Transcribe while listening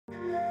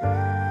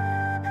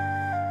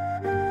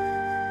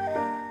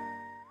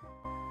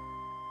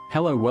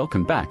Hello,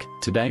 welcome back.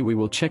 Today we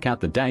will check out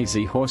the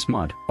DayZ Horse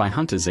Mod by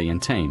Hunterz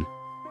and team.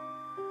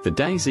 The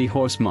DayZ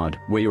Horse Mod,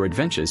 where your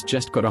adventures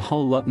just got a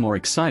whole lot more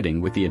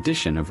exciting with the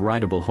addition of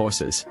rideable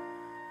horses.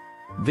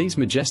 These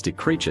majestic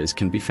creatures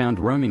can be found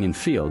roaming in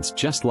fields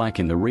just like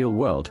in the real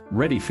world,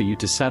 ready for you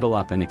to saddle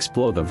up and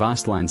explore the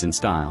vast lands in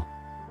style.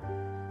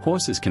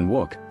 Horses can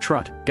walk,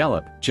 trot,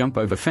 gallop, jump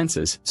over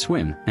fences,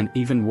 swim, and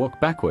even walk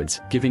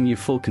backwards, giving you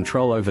full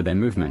control over their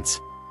movements.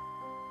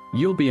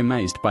 You'll be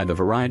amazed by the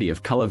variety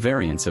of color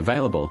variants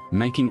available,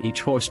 making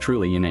each horse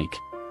truly unique.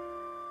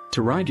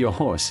 To ride your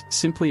horse,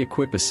 simply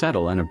equip a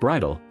saddle and a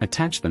bridle,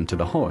 attach them to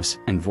the horse,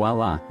 and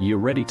voila, you're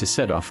ready to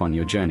set off on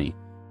your journey.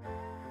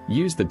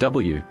 Use the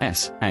W,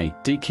 S, A,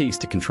 D keys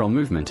to control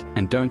movement,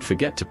 and don't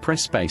forget to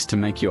press space to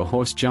make your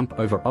horse jump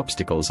over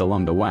obstacles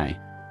along the way.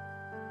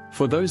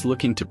 For those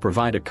looking to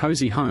provide a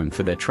cozy home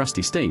for their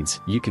trusty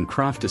steeds, you can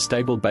craft a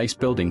stable base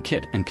building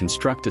kit and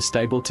construct a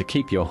stable to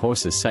keep your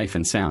horses safe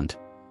and sound.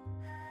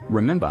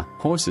 Remember,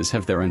 horses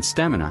have their own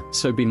stamina,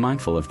 so be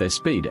mindful of their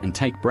speed and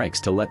take breaks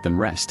to let them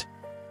rest.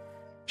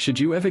 Should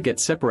you ever get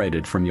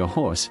separated from your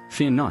horse,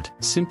 fear not,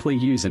 simply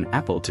use an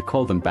apple to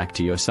call them back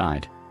to your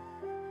side.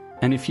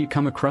 And if you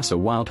come across a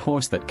wild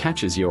horse that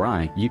catches your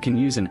eye, you can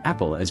use an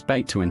apple as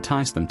bait to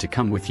entice them to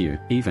come with you,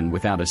 even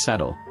without a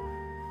saddle.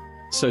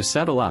 So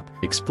saddle up,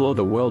 explore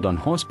the world on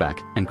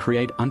horseback, and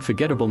create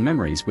unforgettable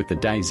memories with the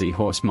DayZ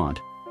Horse Mod.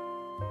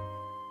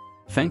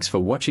 Thanks for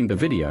watching the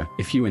video.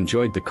 If you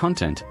enjoyed the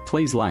content,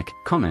 please like,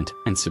 comment,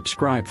 and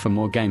subscribe for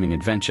more gaming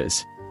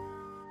adventures.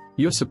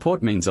 Your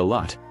support means a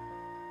lot.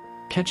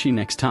 Catch you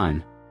next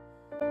time.